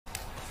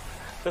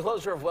The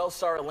closure of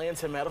Wellstar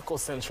Atlanta Medical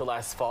Center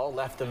last fall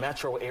left the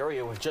metro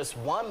area with just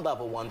one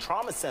level 1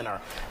 trauma center.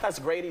 That's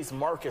Grady's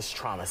Marcus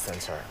Trauma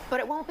Center.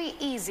 But it won't be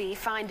easy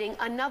finding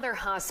another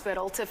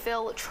hospital to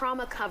fill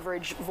trauma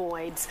coverage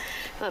voids.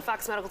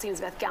 Fox Medical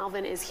Team's Beth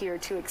Galvin is here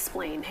to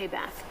explain. Hey,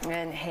 Beth.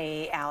 And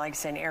hey,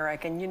 Alex and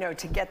Eric. And you know,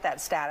 to get that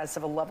status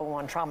of a level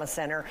 1 trauma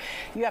center,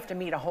 you have to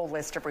meet a whole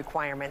list of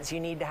requirements. You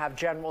need to have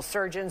general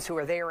surgeons who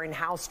are there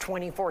in-house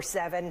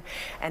 24/7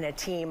 and a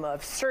team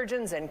of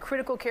surgeons and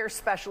critical care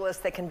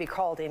specialists that can be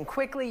called in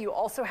quickly. You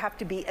also have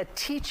to be a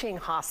teaching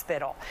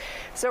hospital.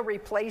 So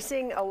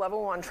replacing a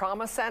level 1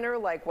 trauma center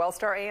like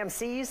Wellstar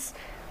AMC's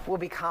will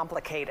be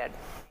complicated.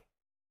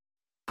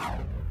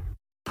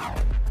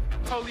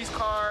 Police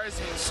cars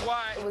and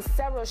SWAT. It was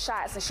several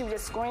shots and she was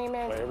just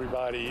screaming.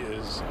 Everybody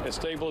is as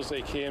stable as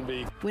they can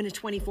be. When a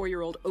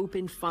 24-year-old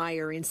opened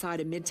fire inside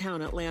a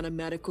Midtown Atlanta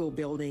medical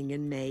building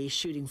in May,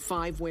 shooting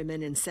 5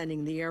 women and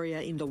sending the area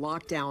into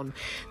lockdown,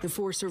 the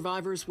 4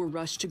 survivors were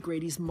rushed to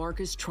Grady's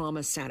Marcus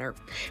Trauma Center,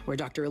 where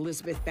Dr.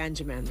 Elizabeth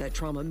Benjamin, the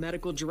trauma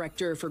medical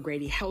director for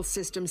Grady Health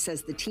System,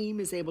 says the team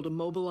is able to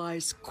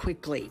mobilize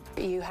quickly.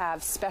 You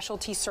have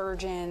specialty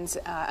surgeons,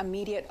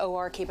 immediate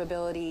OR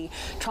capability,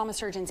 trauma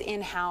surgeons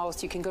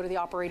in-house. You can go to the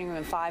operating room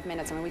in 5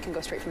 minutes. I mean, we can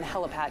go straight from the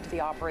helipad to the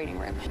operating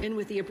room. And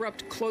with the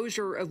abrupt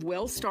closure of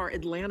Wellstar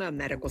Atlanta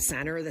Medical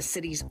Center, the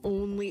city's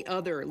only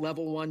other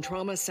level 1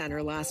 trauma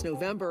center last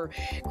November,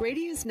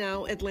 Grady is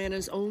now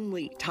Atlanta's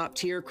only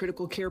top-tier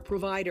critical care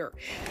provider.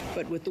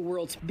 But with the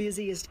world's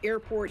busiest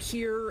airport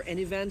here and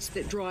events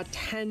that draw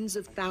tens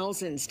of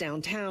thousands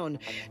downtown,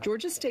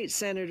 Georgia State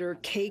Senator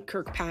Kay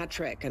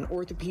Kirkpatrick, an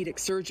orthopedic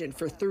surgeon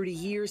for 30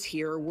 years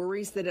here,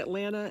 worries that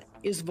Atlanta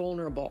is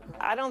vulnerable.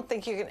 I don't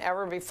think you can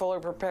ever be fully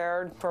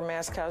prepared for a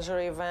mass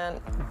casualty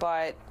event,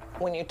 but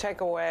when you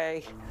take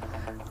away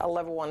a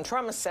level 1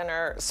 trauma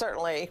center,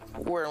 certainly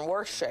we're in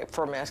worse shape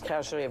for a mass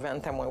casualty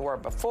event than we were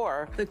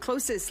before. The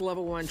closest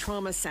level 1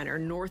 trauma center,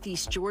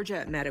 Northeast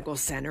Georgia Medical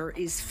Center,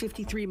 is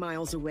 53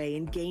 miles away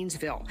in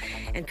Gainesville.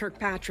 And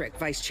Kirkpatrick,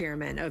 vice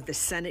chairman of the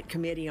Senate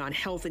Committee on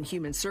Health and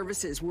Human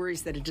Services,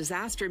 worries that a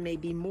disaster may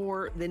be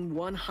more than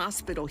one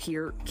hospital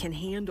here can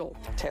handle.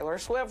 Taylor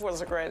Swift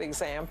was a great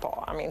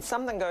example. I mean,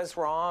 something goes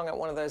wrong at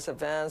one of those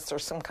events or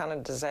some kind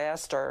of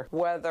disaster,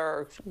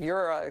 whether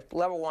you're a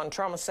level 1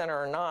 trauma center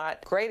or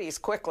not, Grady's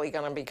quickly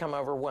going to become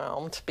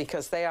overwhelmed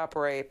because they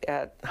operate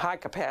at high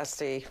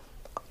capacity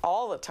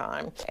all the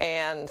time.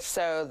 And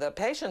so the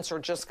patients are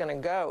just going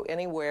to go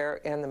anywhere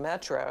in the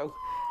metro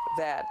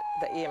that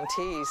the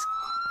EMTs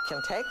can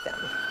take them.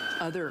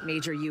 Other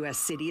major U.S.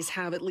 cities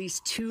have at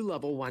least 2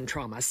 level 1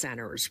 trauma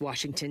centers.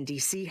 Washington,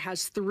 D.C.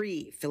 has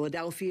 3,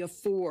 Philadelphia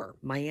 4,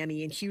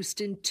 Miami and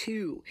Houston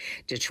 2,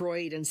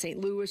 Detroit and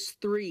St. Louis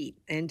 3,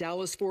 and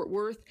Dallas-Fort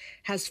Worth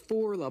has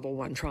 4 level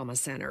 1 trauma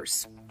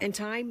centers. And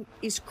time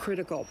is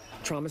critical.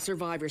 Trauma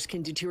survivors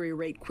can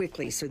deteriorate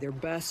quickly, so their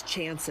best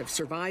chance of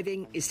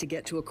surviving is to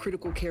get to a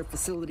critical care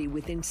facility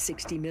within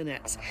 60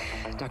 minutes.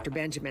 Dr.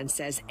 Benjamin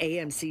says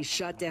AMC's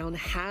shutdown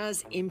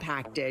has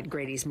impacted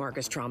Grady's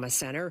Marcus Trauma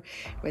Center,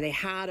 where they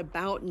had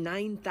about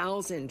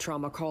 9,000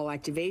 trauma call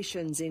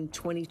activations in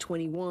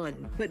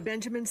 2021. But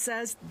Benjamin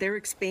says they're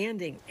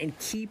expanding and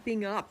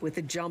keeping up with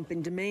the jump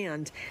in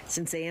demand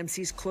since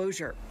AMC's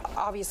closure.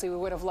 Obviously, we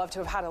would have loved to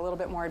have had a little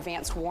bit more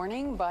advanced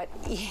warning, but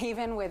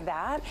even with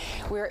that,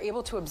 we're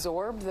able to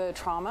absorb the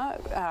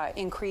trauma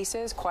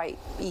increases quite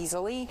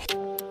easily.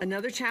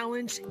 Another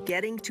challenge,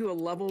 getting to a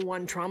level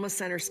 1 trauma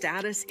center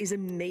status is a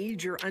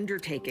major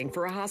undertaking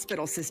for a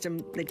hospital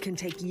system that can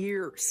take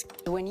years.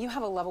 When you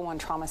have a level 1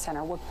 trauma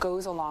center, what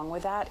goes along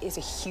with that is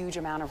a huge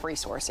amount of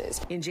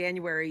resources. In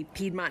January,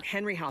 Piedmont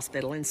Henry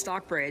Hospital in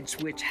Stockbridge,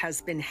 which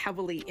has been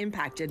heavily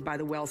impacted by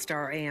the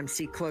Wellstar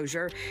AMC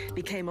closure,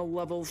 became a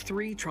level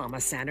 3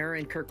 trauma center,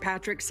 and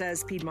Kirkpatrick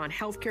says Piedmont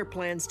Healthcare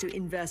plans to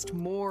invest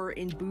more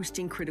in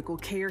boosting critical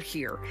care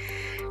here.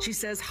 She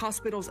says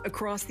hospitals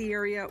across the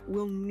area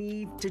will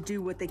need to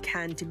do what they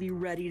can to be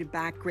ready to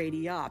back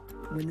Grady up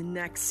when the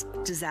next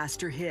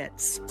disaster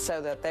hits. So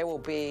that they will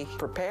be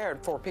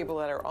prepared for people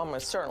that are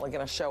almost certainly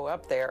going to show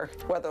up there,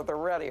 whether they're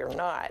ready or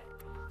not.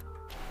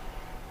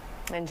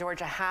 And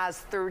Georgia has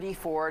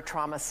 34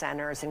 trauma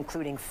centers,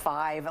 including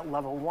 5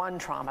 level 1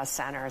 trauma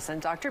centers. And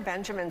Dr.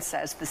 Benjamin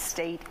says the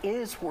state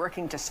is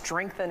working to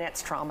strengthen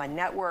its trauma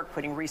network,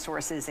 putting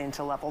resources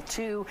into level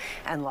 2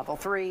 and level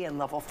 3 and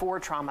level 4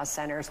 trauma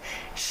centers.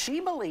 She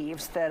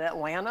believes that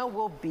Atlanta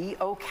will be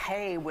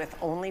okay with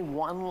only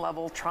 1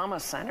 level trauma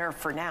center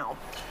for now.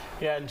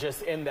 Yeah, and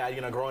just in that,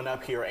 you know, growing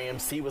up here,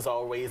 AMC was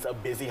always a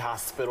busy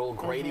hospital.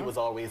 Grady was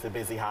always a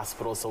busy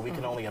hospital. So we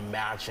can only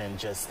imagine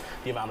just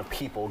the amount of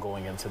people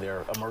going into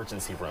their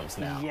emergency rooms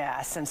now.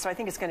 Yes, and so I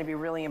think it's going to be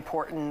really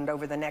important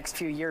over the next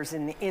few years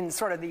in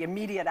sort of the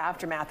immediate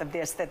aftermath of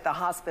this that the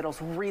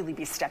hospitals really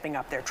be stepping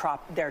up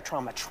their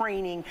trauma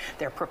training,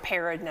 their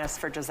preparedness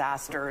for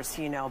disasters,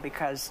 you know,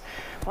 because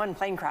one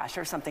plane crash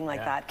or something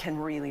like that can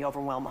really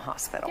overwhelm a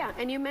hospital. Yeah,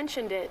 and you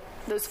mentioned it.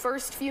 Those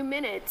first few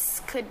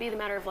minutes could be the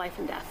matter of life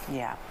and death.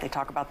 Yeah, they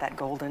talk about that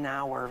golden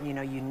hour. You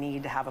know, you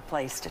need to have a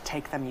place to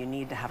take them. You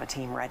need to have a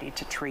team ready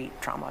to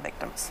treat trauma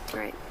victims.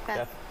 Right.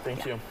 Yeah,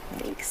 thank you.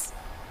 Thanks.